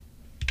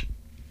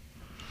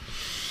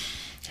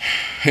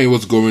Hey,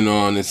 what's going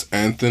on? It's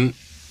Anthony.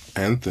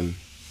 Anthony.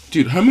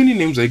 Dude, how many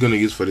names are you gonna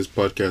use for this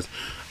podcast?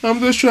 I'm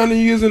just trying to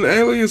use an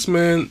alias,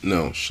 man.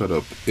 No, shut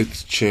up.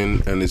 It's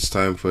Chin, and it's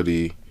time for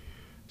the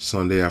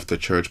Sunday After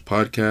Church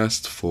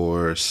podcast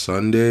for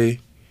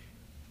Sunday,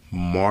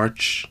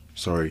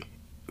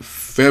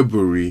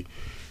 February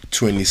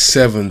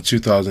 27,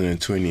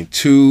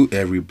 2022.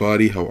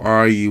 Everybody, how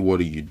are you? What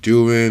are you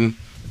doing?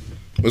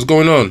 What's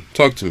going on?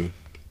 Talk to me.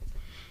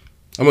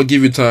 I'm gonna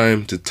give you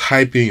time to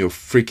type in your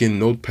freaking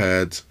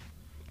notepads.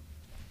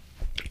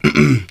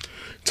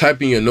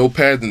 Type in your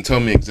notepads and tell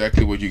me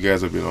exactly what you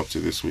guys have been up to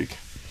this week.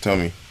 Tell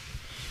me.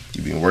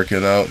 You been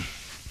working out?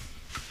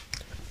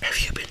 Have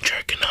you been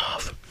jerking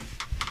off?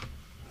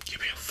 You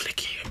been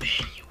flicking your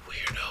bean, you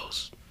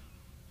weirdos.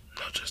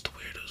 Not just the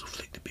weirdos who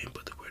flick the bean,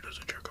 but the weirdos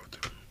who jerk off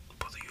too.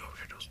 Both of you are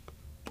weirdos.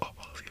 All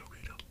of you are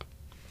weirdos.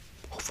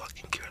 Who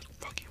fucking cares?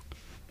 Fuck you.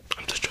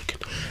 I'm just joking.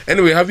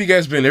 Anyway, how have you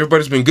guys been?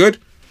 Everybody's been good?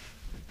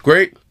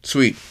 Great?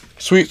 Sweet.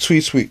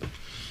 Sweet.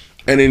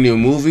 Any new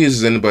movies?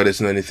 Has anybody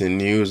seen anything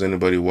new? Has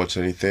anybody watched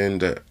anything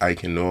that I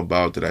can know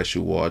about that I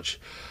should watch?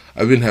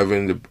 I've been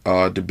having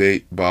the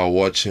debate about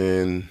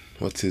watching,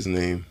 what's his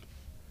name?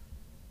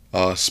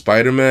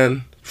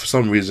 Spider-Man. For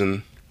some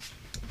reason,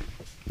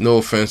 no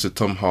offense to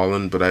Tom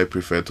Holland, but I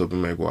prefer Tobey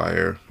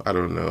Maguire. I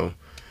don't know.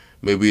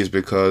 Maybe it's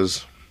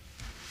because,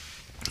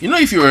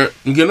 if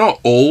you're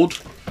not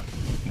old,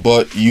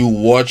 but you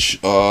watch,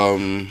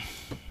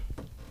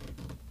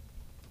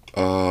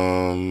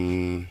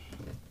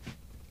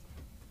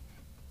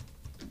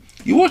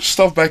 you watch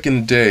stuff back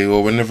in the day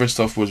or whenever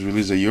stuff was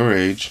released at your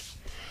age,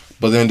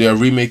 but then they are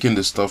remaking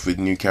the stuff with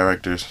new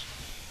characters.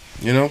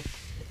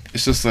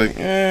 It's just like,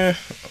 I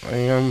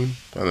am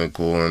kind of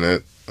cool on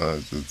it.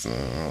 I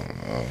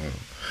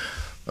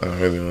don't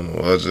really want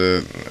to watch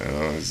it.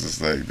 It's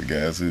just like the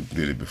guys who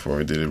did it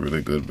before did it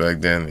really good back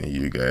then, and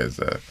you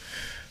guys,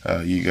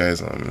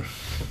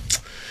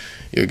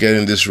 you're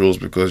getting these roles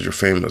because you're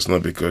famous,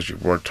 not because you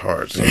worked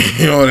hard.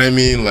 You know what I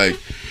mean? Like,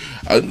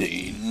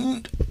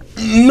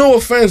 no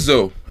offense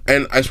though,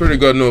 and I swear to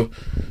God, no,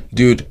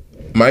 dude.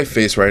 My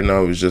face right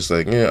now is just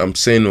like, I'm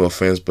saying no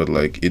offense, but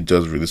like it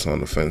does really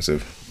sound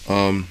offensive.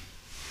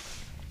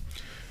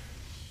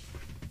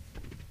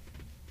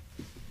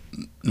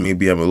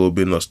 Maybe I'm a little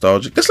bit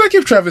nostalgic. It's like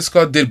if Travis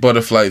Scott did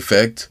Butterfly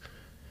Effect,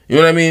 you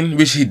know what I mean?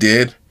 Which he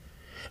did,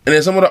 and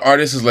then some of the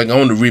artists is like, I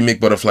want to remake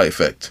Butterfly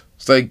Effect.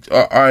 It's like,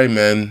 all right,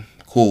 man,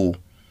 cool.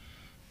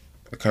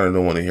 I kind of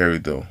don't want to hear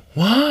it though.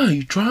 Why?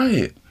 You try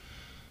it.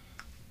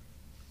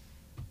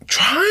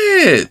 Try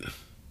it.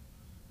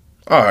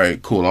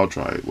 Alright, cool, I'll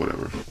try it,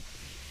 whatever.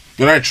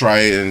 When I try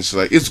it and it's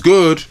like, it's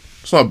good.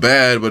 It's not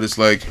bad, but it's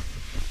like,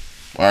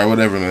 alright,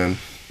 whatever, man.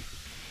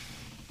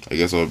 I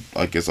guess I'll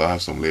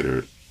have some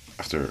later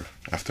after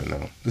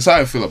now. That's how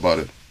I feel about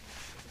it.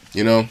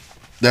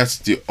 That's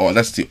the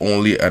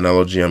only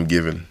analogy I'm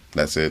giving.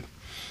 That's it.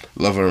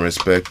 Love and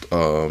respect,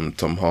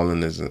 Tom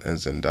Holland and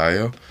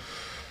Zendaya.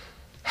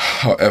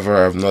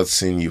 However, I've not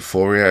seen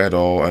Euphoria at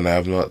all, and I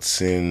have not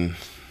seen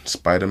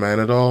Spider-Man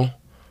at all.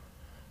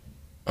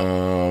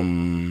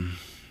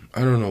 I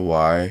don't know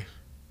why.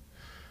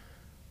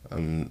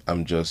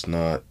 I'm just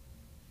not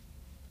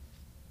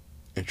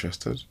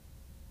interested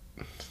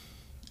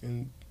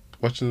in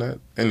watching that.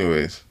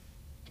 Anyways,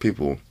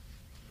 people,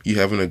 you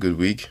having a good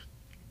week?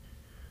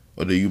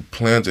 Or do you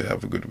plan to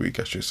have a good week,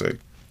 I should say?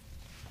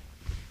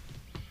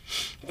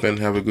 Plan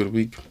to have a good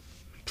week?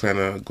 Plan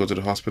to go to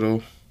the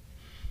hospital?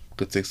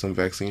 Go take some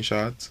vaccine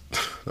shots?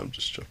 I'm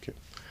just joking.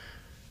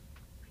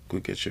 Go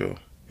get your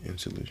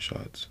insulin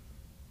shots.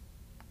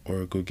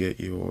 Or go get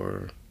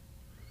your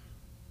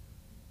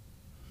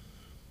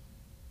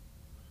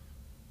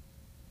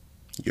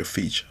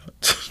feet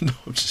shots. No,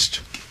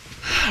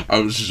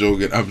 I'm just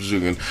joking.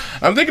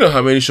 I'm thinking of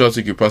how many shots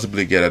you could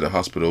possibly get at the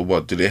hospital.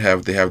 What do they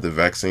have? They have the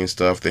vaccine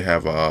stuff. They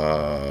have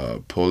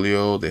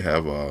polio. They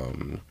have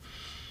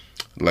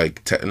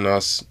like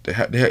tetanus. They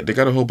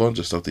got a whole bunch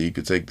of stuff that you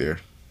could take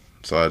there.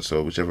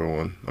 So whichever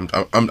one.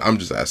 I'm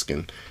just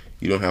asking.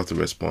 You don't have to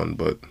respond,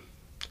 but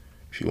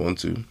if you want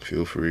to,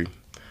 feel free.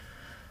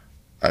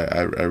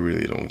 I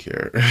really don't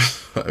care.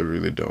 I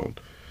really don't.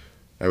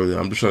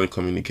 I'm just trying to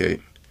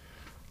communicate.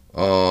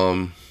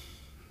 I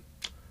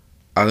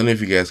don't know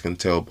if you guys can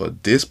tell,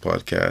 but this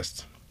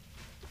podcast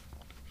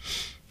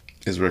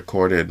is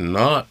recorded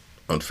not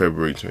on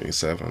February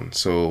 27th.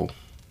 So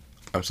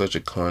I'm such a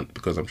cunt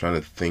because I'm trying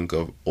to think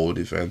of old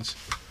events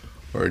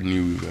or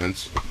new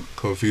events.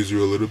 Confuse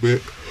you a little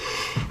bit.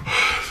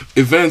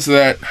 Events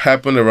that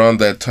happened around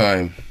that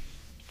time.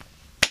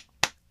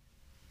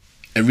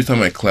 Every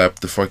time I clap,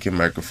 the fucking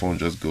microphone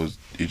just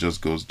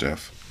goes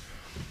deaf.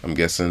 I'm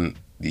guessing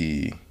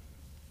the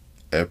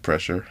air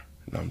pressure.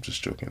 No, I'm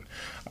just joking.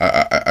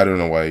 I don't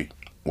know why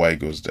it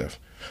goes deaf.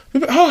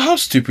 How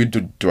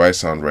stupid do I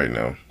sound right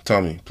now?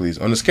 Tell me, please.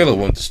 On a scale of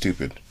 1 to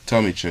stupid,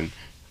 tell me, Chin.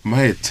 Am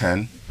I a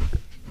 10?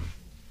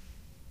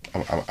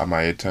 Am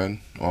I a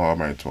 10 or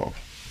am I a 12?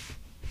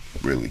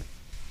 Really?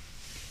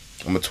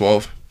 I'm a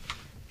 12?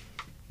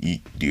 Do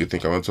you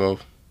think I'm a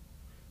 12?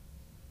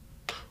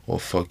 Well,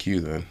 fuck you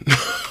then.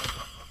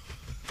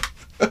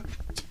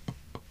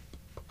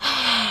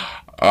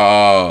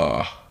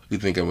 You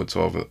think I'm a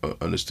 12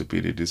 on the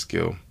stupidity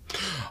scale?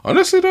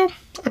 Honestly, though,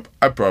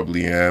 I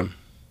probably am.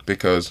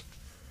 Because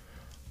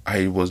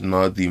I was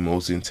not the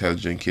most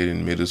intelligent kid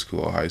in middle school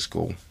or high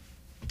school.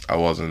 I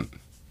wasn't.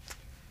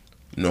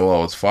 No, I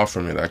was far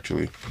from it,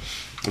 actually.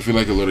 I feel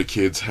like a lot of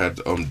kids had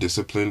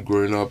discipline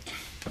growing up.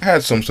 I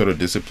had some sort of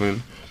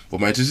discipline. But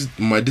my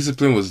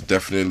discipline was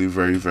definitely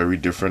very, very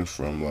different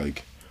from,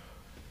 like,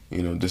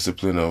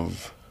 discipline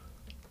of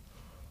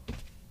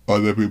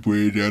other people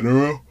in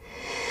general.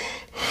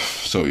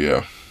 So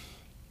yeah,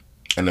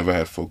 I never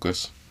had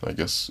focus, I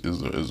guess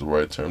is the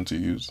right term to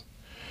use.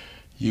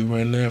 You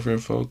were never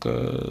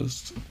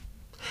focused.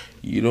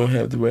 You don't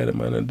have the right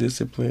amount of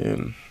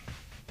discipline.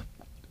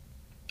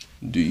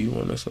 Do you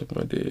want to suck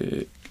my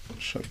dick?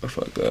 Shut the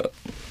fuck up.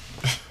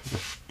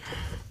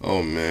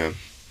 Oh man.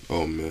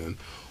 Oh man.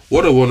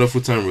 What a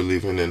wonderful time we're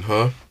living in,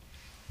 huh?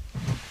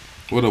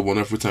 What a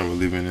wonderful time we're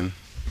living in.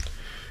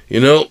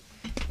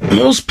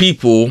 Most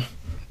people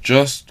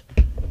just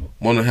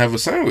want to have a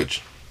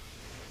sandwich.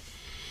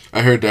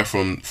 I heard that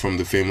from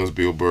the famous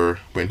Bill Burr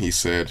when he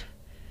said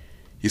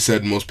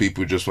most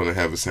people just want to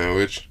have a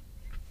sandwich.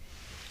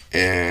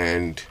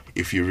 And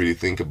if you really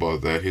think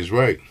about that, he's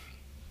right.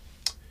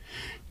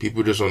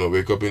 People just want to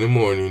wake up in the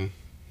morning,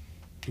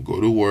 go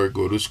to work,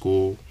 go to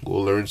school, go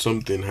learn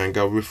something, hang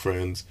out with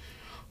friends,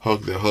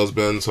 hug their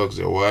husbands, hug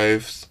their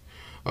wives,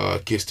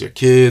 kiss their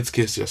kids,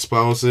 kiss their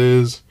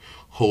spouses,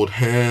 hold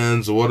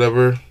hands or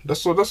whatever.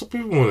 That's what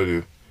people want to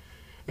do.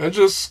 And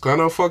just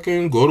kind of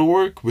fucking go to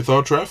work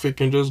without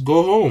traffic and just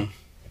go home.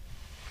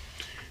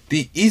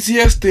 The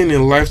easiest thing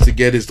in life to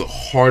get is the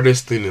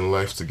hardest thing in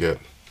life to get.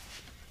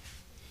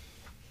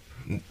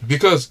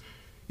 Because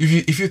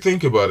if you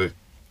think about it,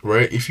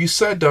 right? If you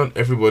sat down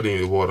everybody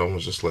in the world and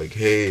was just like,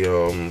 hey,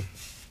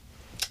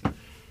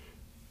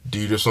 do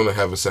you just want to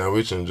have a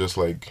sandwich and just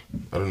like,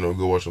 I don't know,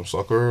 go watch some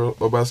soccer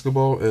or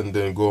basketball and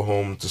then go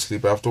home to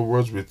sleep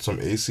afterwards with some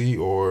AC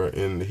or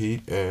in the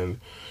heat and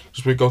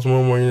just wake up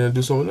tomorrow morning and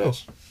do something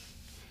else?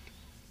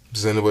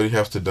 Does anybody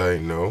have to die?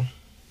 No.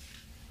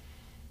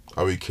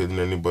 Are we killing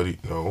anybody?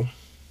 No.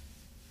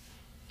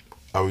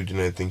 Are we doing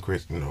anything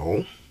crazy?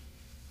 No.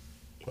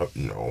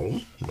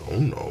 No.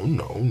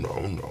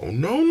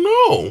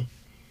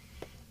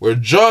 We're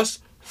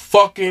just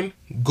fucking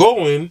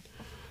going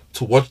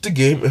to watch the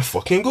game and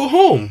fucking go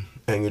home.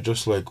 And you're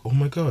just like, oh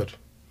my god.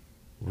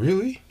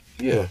 Really?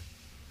 Yeah.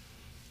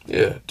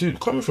 Yeah. Dude,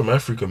 coming from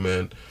Africa,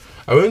 man.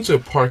 I went to a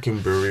park in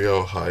Berea,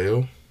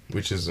 Ohio,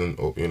 which is in,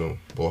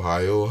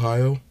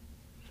 Ohio.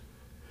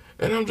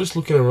 And I'm just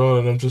looking around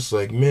and I'm just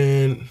like,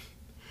 man,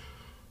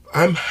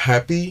 I'm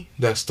happy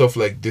that stuff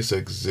like this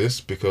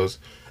exists because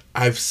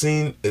I've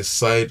seen a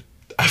side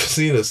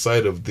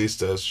of this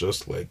that's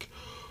just like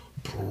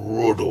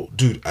brutal.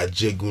 Dude,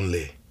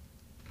 Ajegunle.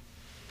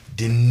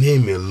 The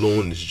name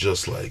alone is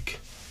just like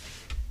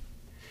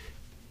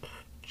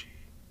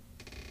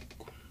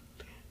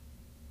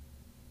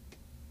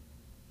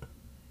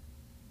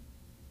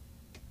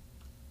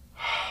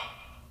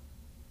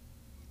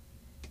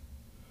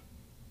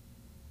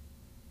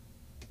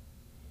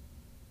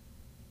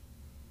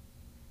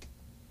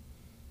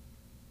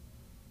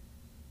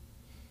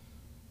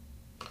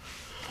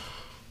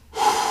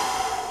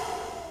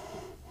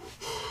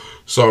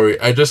Sorry,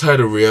 I just had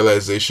a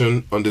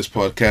realization on this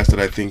podcast that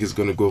I think is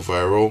gonna go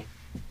viral.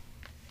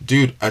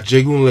 Dude,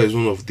 Ajegunle is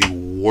one of the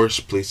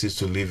worst places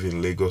to live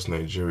in Lagos,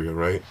 Nigeria,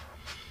 right?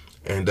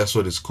 And that's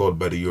what it's called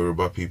by the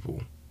Yoruba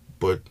people.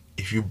 But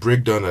if you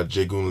break down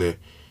Ajegunle,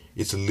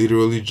 it's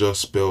literally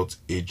just spelled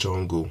a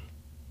jungle.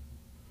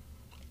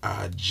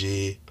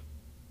 Ajegunle.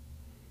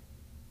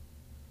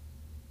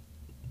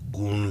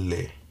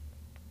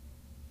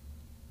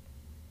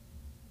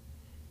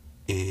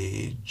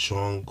 A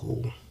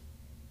jungle.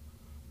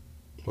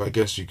 Well, I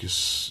guess you could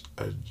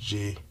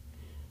change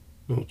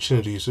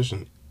the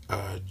decision.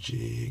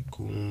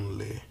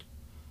 Ajegunle.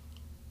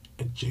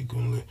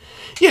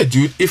 Yeah,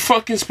 dude, it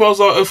fucking spells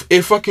out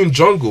a fucking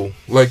jungle.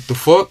 Like, the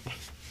fuck?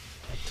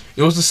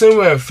 It was the same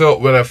way I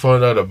felt when I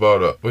found out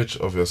about it, which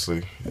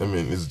obviously, I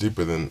mean, it's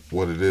deeper than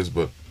what it is,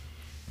 but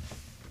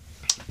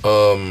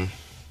well,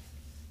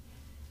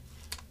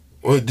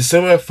 the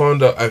same way I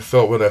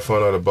felt when I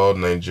found out about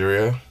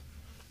Nigeria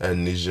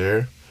and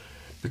Niger.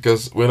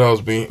 Because when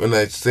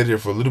I stayed here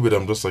for a little bit,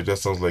 I'm just like, that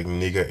sounds like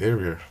nigger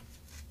area.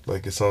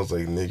 Like, it sounds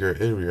like nigger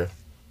area.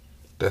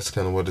 That's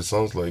kind of what it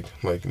sounds like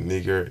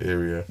nigger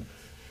area.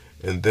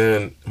 And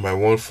then my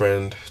one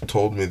friend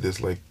told me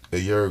this like a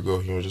year ago.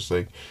 He was just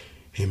like,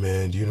 hey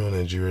man, do you know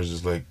Nigeria is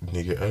just like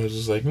nigger? I was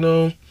just like,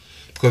 no.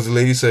 Because the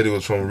lady said it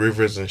was from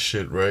rivers and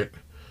shit, right?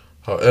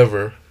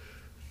 However,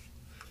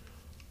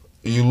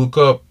 you look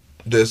up,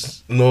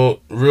 there's no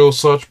real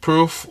such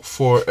proof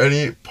for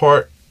any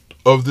part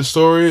of the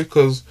story,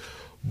 because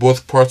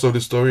both parts of the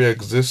story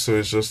exist, so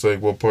it's just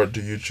like, what part do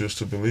you choose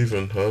to believe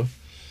in, huh?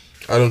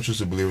 I don't choose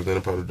to believe in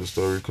any part of the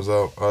story, because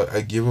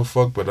I give a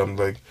fuck, but I'm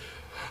like,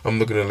 I'm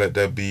not gonna let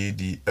that be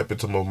the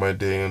epitome of my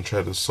day and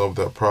try to solve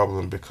that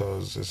problem,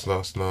 because it's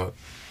not.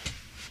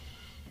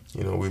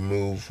 You know, we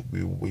move,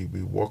 we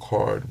work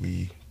hard,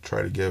 we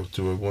try to get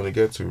to where we want to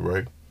get to,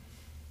 right?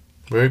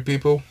 Right,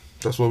 people?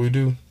 That's what we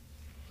do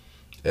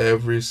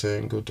every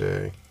single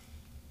day.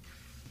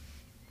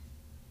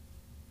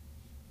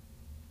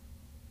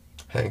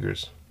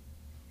 Hangers.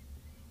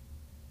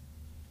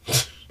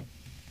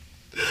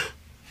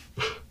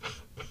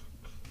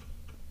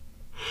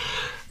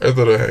 I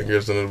thought of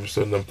hangers, and all of a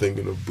sudden I'm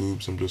thinking of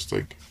boobs. I'm just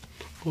like,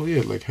 oh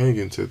yeah, like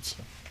hanging tits.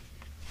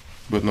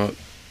 But not,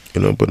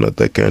 but not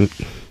that kind.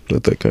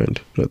 Not that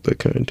kind. Not that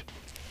kind.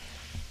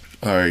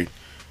 Alright.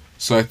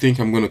 So I think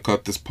I'm going to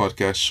cut this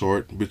podcast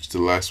short, which the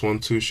last one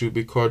too should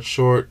be cut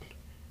short.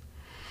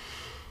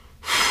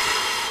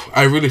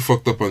 I really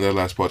fucked up on that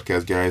last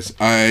podcast, guys.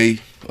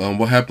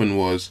 What happened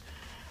was,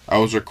 I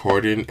was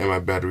recording and my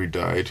battery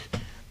died.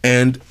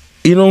 And,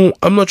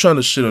 I'm not trying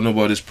to shit on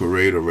nobody's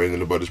parade or rain on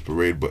nobody's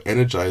parade, but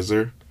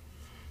Energizer,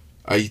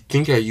 I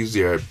think I used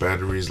their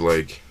batteries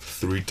like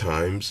 3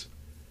 times.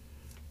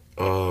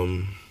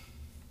 I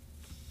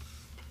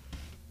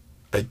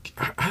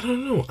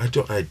don't know. I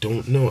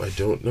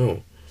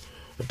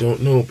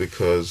don't know,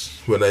 because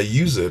when I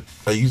use it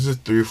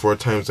 3 or 4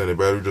 times and the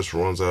battery just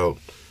runs out.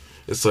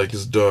 It's like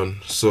it's done.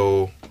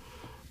 So,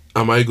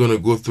 am I gonna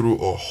go through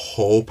a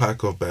whole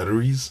pack of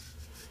batteries?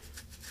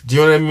 Do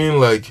you know what I mean?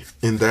 Like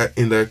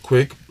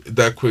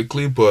that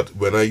quickly. But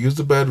when I use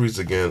the batteries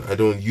again, I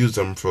don't use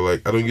them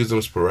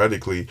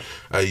sporadically.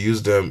 I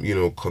use them,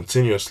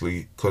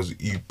 continuously, because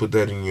you put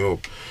that in your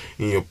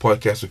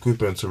podcast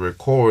equipment to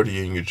record,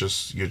 and you're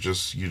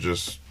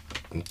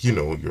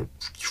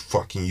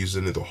fucking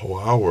using it the whole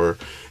hour,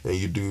 and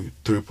you do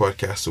 3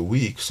 podcasts a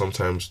week,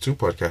 sometimes 2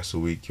 podcasts a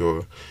week.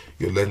 You're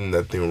letting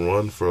that thing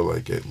run for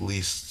like at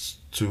least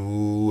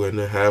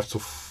 2.5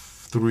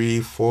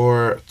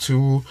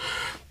 to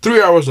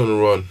 3 hours on a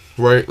run,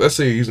 right? Let's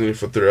say you're using it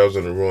for 3 hours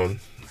on a run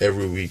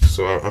every week.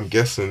 So I'm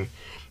guessing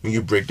when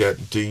you break down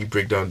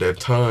that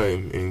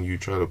time and you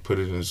try to put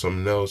it in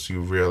something else, you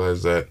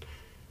realize that,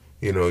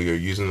 you're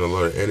using a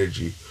lot of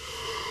energy.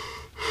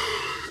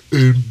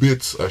 In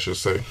bits, I should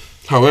say.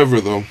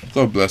 However, though,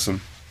 God bless him.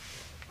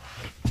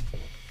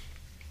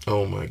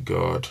 Oh my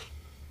God.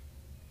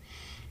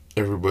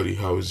 Everybody,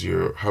 how is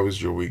your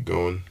week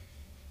going?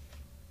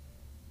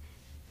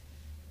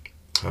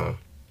 Huh?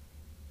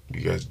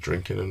 You guys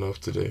drinking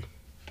enough today?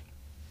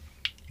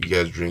 You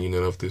guys drinking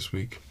enough this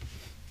week?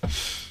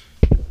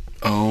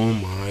 Oh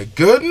my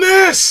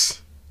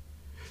goodness!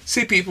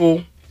 See,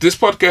 people, this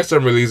podcast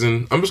I'm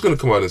releasing, I'm just going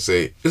to come out and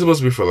say, it's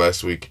supposed to be for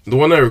last week. The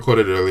one I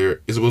recorded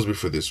earlier is supposed to be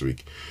for this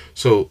week.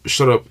 So,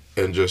 shut up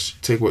and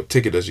just take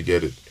it as you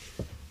get it.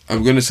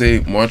 I'm going to say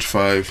March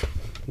 5,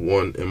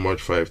 1 and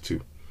March 5,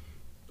 2.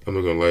 I'm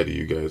not going to lie to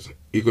you guys.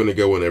 You're going to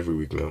get one every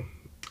week now.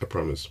 I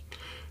promise.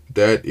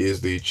 That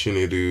is the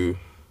Chinedu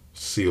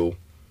seal.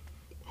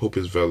 Hope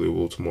is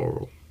valuable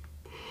tomorrow.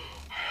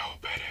 I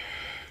hope it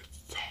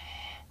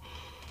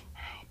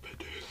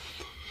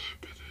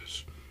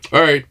is.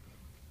 Alright.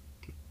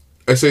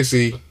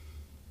 SAC.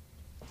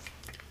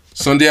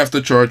 Sunday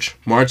after church,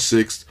 March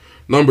 6th.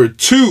 Number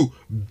 2,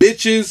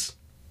 bitches.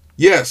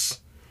 Yes.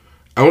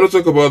 I want to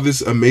talk about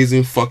this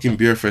amazing fucking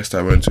beer fest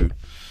I went to.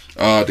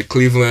 The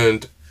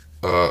Cleveland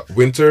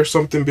Winter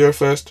something beer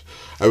fest.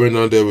 I went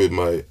down there with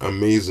my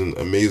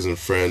amazing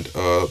friend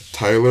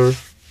Tyler.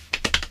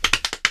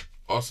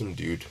 Awesome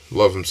dude,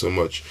 love him so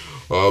much.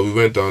 We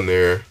went down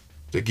there.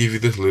 They give you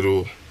this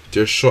little,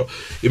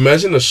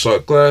 imagine a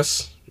shot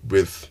glass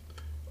with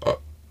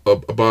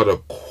about a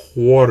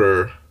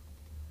quarter.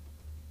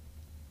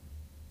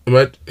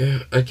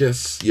 I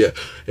guess, yeah.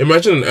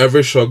 Imagine an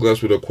average shot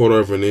glass with a quarter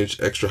of an inch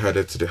extra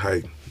added to the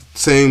height.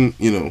 Same,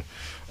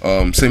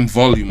 same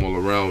volume all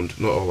around.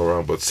 Not all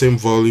around, but same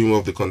volume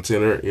of the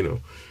container,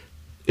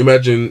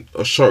 Imagine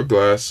a shot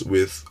glass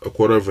with a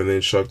quarter of an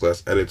inch shot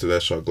glass added to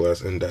that shot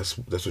glass, and that's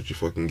what you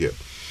fucking get.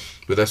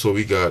 But that's what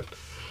we got.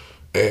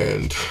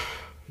 And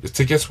the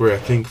tickets were, I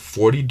think,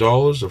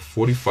 $40 or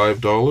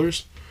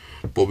 $45.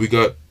 But we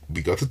got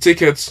the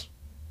tickets.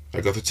 I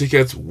got the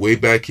tickets way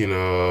back in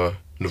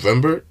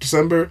November,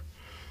 December.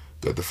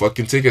 Got the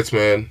fucking tickets,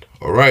 man.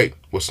 Alright,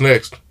 what's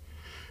next?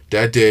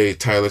 That day,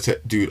 Tyler,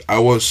 dude, I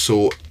was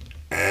so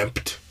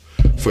amped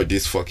for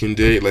this fucking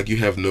day. Like, you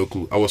have no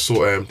clue. I was so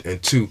amped.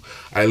 And 2,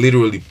 I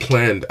literally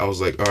planned. I was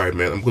like, alright,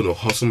 man, I'm going to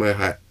hustle my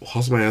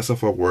ass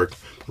off at work.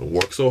 I'm going to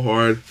work so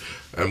hard.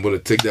 I'm going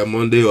to take that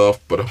Monday off.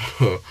 But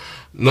I'm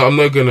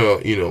not going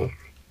to,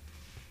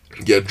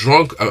 get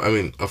drunk. I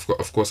mean,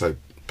 of course, I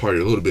party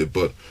a little bit.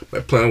 But my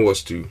plan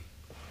was to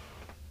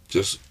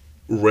just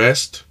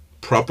rest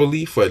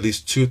properly for at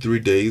least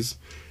 2-3 days.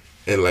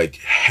 And, like,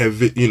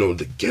 have it,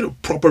 to get a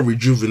proper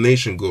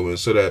rejuvenation going,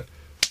 so that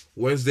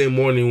Wednesday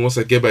morning, once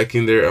I get back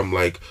in there, I'm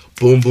like,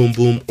 boom, boom,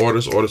 boom,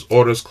 orders,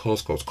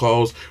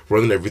 calls,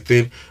 running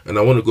everything. And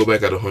I want to go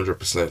back at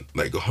 100%,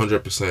 like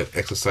 100%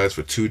 exercise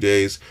for 2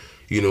 days,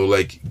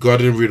 like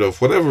gotten rid of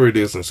whatever it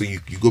is. And so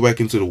you go back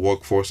into the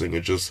workforce, and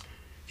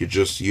you're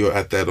you're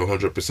at that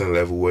 100%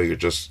 level where you're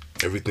just,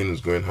 everything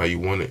is going how you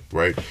want it,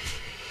 right?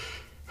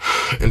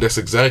 And that's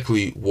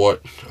exactly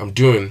what I'm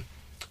doing.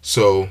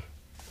 So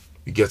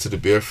we get to the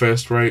beer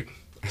fest, right?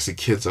 I see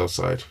kids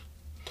outside.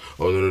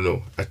 Oh,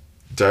 no. I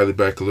dial it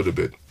back a little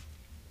bit.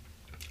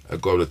 I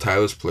go up to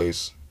Tyler's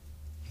place.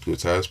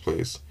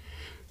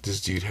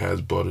 This dude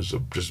has bottles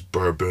of just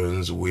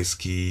bourbons,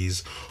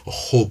 whiskeys, a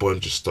whole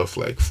bunch of stuff,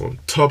 like from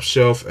top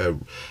shelf.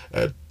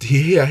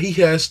 He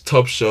has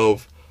top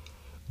shelf,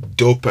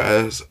 dope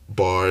ass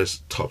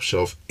bars, top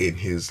shelf in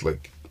his,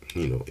 like,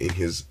 in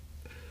his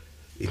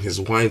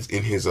wines,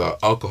 in his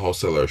alcohol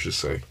cellar, I should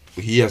say.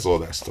 He has all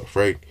that stuff,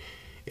 right?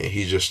 And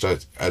he just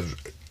starts,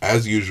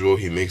 as usual,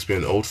 he makes me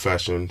this old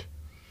fashioned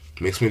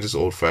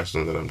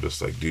that I'm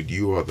just like, dude,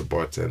 you are the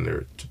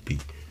bartender to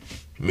beat.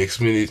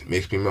 Makes me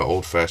my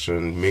old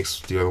fashioned.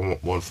 Makes the other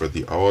one for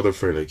the other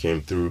friend that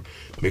came through.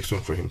 Makes one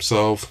for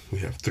himself. We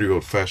have 3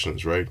 old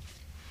fashions, right?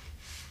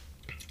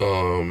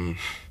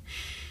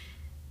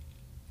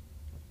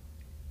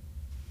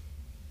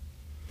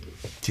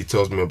 He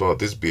tells me about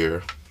this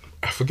beer.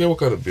 I forget what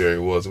kind of beer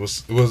it was. It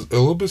was a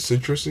little bit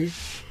citrusy,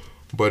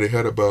 but it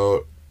had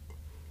about.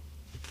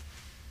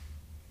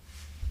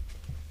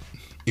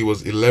 It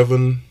was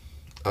 11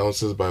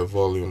 ounces by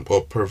volume,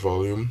 or per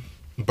volume,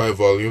 by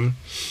volume,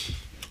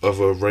 of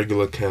a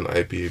regular canned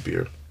IPA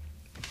beer.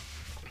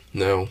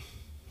 Now,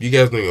 you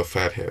guys know your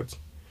fatheads.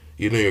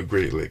 You know your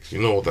Great Lakes.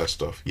 You know all that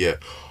stuff. Yeah.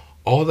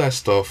 All that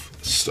stuff.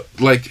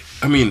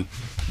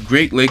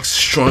 Great Lakes'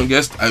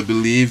 strongest, I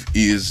believe,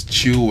 is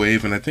Chill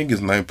Wave, and I think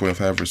it's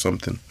 9.5 or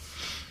something.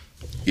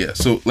 Yeah,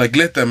 so, like,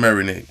 let that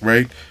marinate,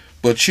 right?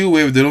 But Chill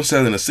Wave, they don't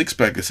sell in a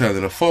 6-pack, they sell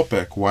in a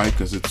 4-pack. Why?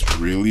 Because it's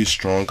really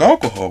strong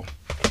alcohol.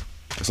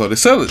 That's how they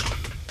sell it.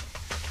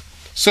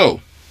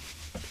 So,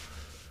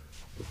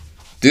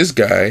 this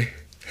guy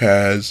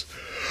has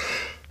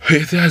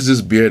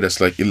this beer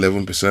that's like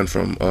 11%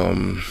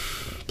 from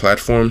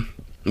Platform,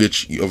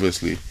 which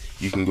obviously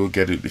you can go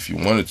get it if you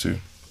wanted to.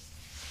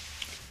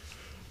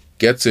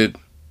 Gets it.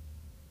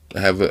 I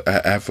have a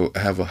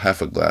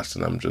half a glass,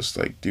 and I'm just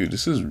like, dude,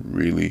 this is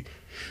really.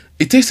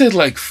 It tasted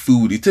like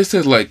food. It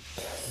tasted like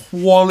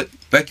quality,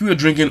 like you were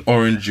drinking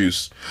orange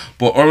juice,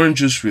 but orange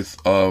juice with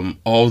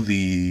all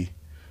the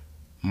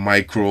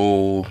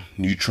micro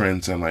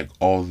nutrients and like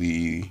all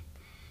the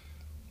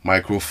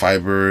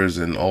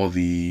microfibers and all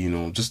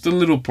the, just the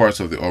little parts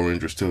of the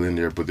orange are still in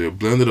there, but they're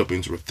blended up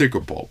into a thicker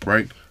pulp,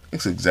 right?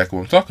 That's exactly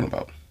what I'm talking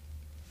about.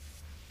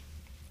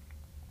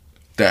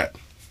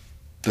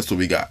 That's what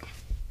we got.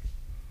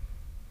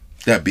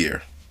 That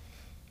beer.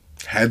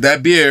 Had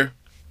that beer.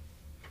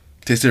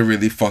 Tasted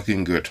really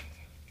fucking good.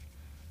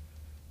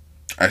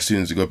 I still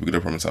need to go pick it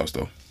up from his house,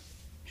 though.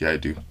 Yeah, I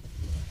do.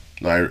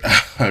 No,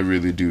 I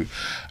really do.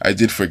 I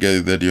did forget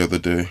it there the other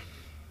day.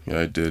 Yeah,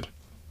 I did.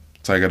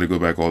 So I got to go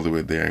back all the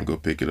way there and go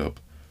pick it up.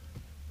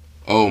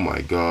 Oh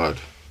my god.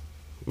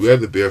 We had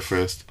the beer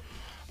fest.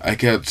 I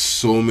got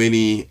so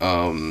many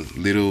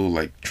little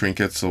like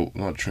trinkets, so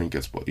not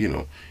trinkets, but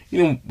when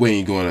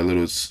you go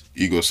on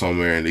you go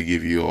somewhere and they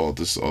give you all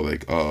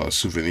like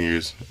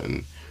souvenirs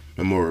and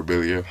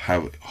memorabilia.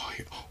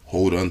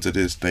 Hold on to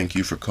this. Thank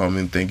you for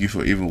coming. Thank you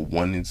for even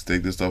wanting to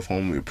take this stuff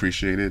home. We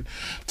appreciate it.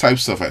 Type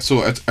stuff.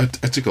 So I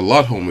took a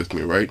lot home with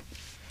me, right?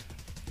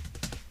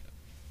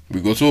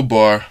 We go to a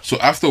bar. So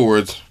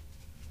afterwards,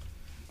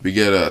 we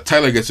get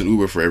Tyler gets an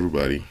Uber for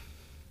everybody.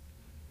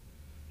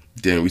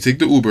 Then we take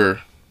the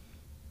Uber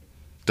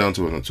down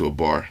to a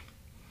bar.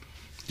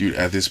 Dude,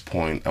 at this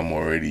point, I'm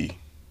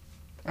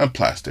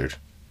plastered.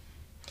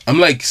 I'm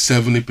like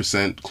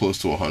 70% close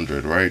to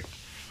 100, right?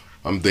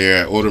 I'm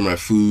there, I order my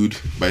food.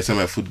 By the time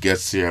my food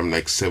gets here, I'm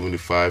like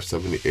 75,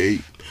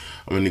 78.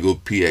 I'm gonna go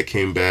pee. I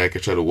came back, I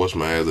tried to wash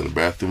my hands in the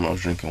bathroom. I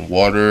was drinking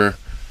water.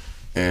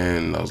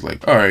 And I was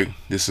like, alright,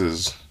 this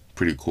is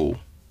pretty cool.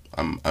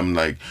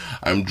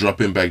 I'm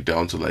dropping back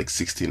down to like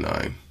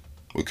 69.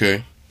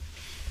 Okay?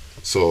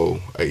 So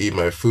I eat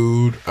my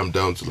food, I'm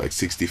down to like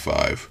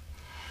 65.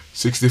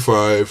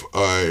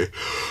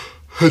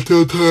 I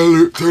tell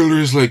Tyler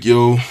is like,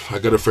 yo, I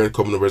got a friend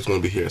coming over, it's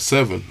gonna be here at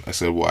 7. I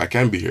said, well, I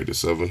can't be here at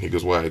 7. He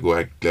goes, why?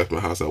 I left my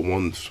house at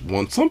 1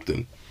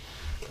 something.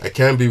 I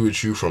can't be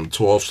with you from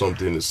 12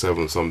 something to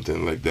 7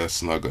 something. Like,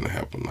 that's not gonna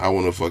happen. I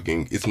wanna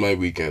it's my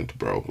weekend,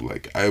 bro.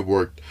 Like, I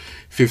worked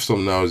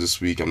 50 hours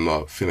this week. I'm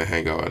not finna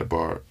hang out at a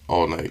bar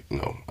all night.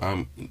 No,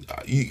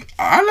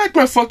 I like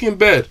my fucking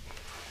bed.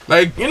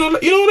 Like, you know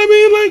what I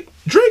mean? Like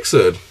Drake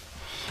said,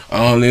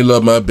 I only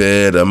love my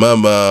bed and my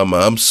mama.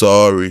 I'm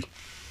sorry.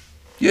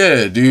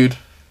 Yeah, dude.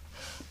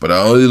 But I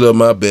only love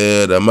my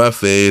bed and my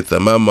Faith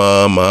and my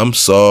mama. I'm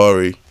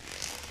sorry.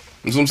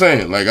 That's what I'm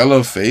saying. Like, I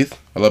love Faith.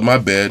 I love my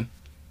bed.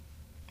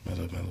 I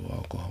love my little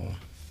alcohol.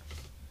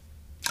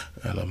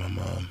 I love my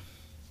mom.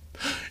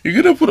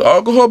 You're gonna put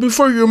alcohol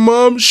before your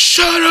mom?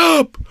 Shut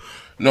up!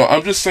 No,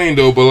 I'm just saying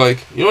though, but like,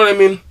 you know what I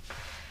mean?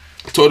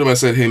 I told him, I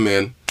said, hey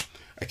man,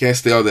 I can't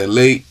stay out that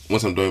late.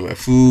 Once I'm doing my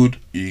food,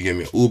 you give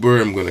me an Uber.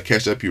 I'm gonna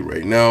catch up you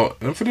right now.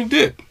 And I'm finna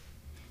dip.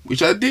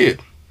 Which I did.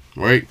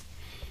 Right?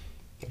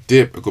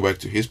 Dip. I go back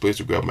to his place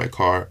to grab my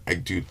car. I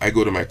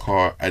go to my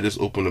car. I just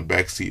open the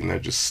back seat and I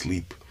just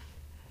sleep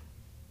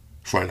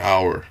for an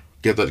hour.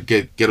 Get all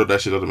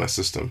that shit out of my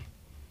system.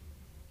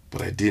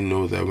 But I didn't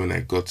know that when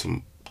I got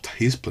to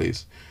his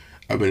place,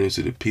 I went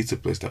into the pizza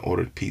place and I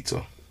ordered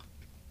pizza.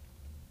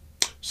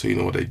 So you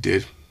know what I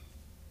did?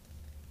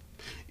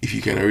 If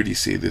you can already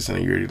say this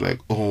and you're already like,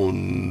 oh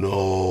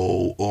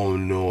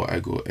no, I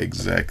go,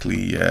 exactly,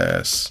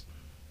 yes.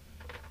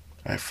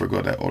 I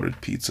forgot I ordered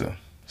pizza.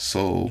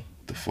 So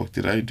the fuck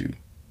did I do?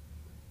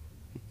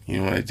 You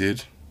know what I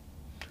did?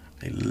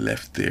 I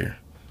left there,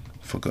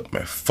 forgot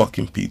my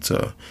fucking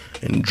pizza,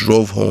 and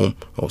drove home.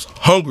 I was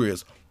hungry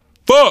as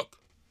fuck.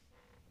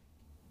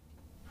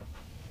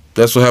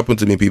 That's what happened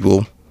to me,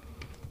 people.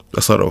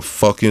 That's how the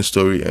fucking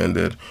story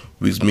ended,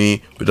 with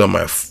me without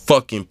my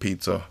fucking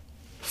pizza.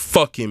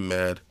 Fucking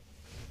mad.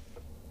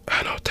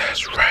 I know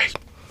that's right.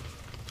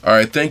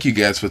 Alright, thank you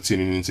guys for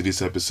tuning into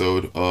this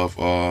episode of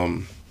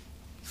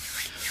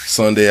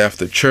Sunday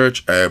After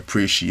Church. I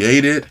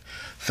appreciate it.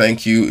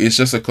 Thank you. It's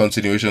just a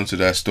continuation to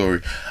that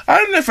story. I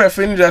don't know if I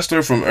finished that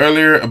story from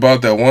earlier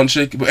about that one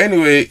chick, but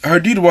anyway, her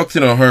dude walked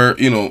in on her,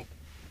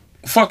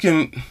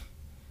 fucking,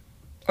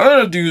 I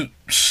don't know, dude,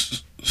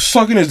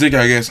 sucking his dick,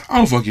 I guess. I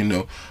don't fucking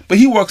know. But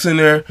he walks in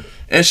there,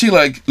 and she,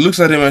 like, looks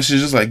at him, and she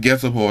just, like,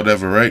 gets up or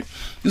whatever, right?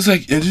 It's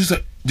like, and she's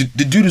like,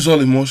 the dude is all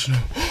emotional.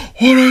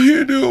 What are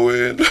you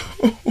doing?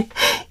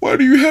 Why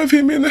do you have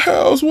him in the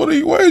house? Why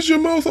is your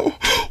mouth?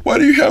 Why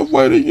do you have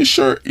white in your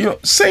shirt?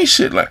 Say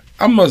shit like,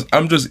 I'm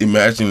just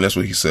imagining that's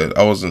what he said.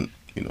 I wasn't,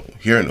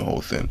 hearing the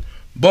whole thing.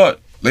 But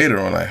later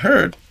on I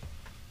heard,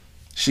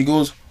 she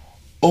goes,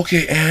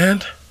 okay,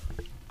 and?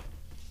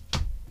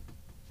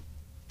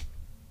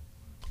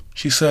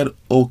 She said,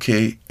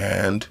 okay,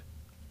 and?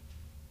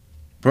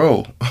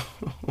 Bro.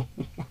 Oh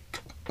my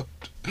God.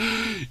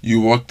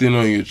 You walked in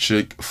on your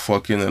chick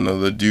fucking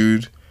another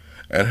dude,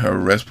 and her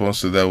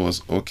response to that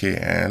was, okay,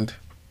 and?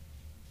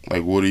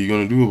 Like, what are you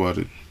gonna do about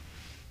it?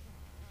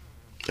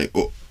 Like,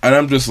 and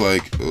I'm just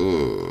like,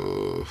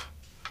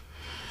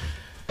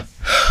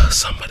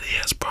 somebody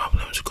has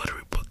problems. You gotta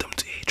report them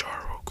to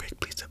HR real quick,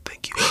 please and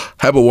thank you.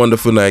 Have a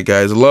wonderful night,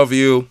 guys. Love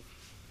you.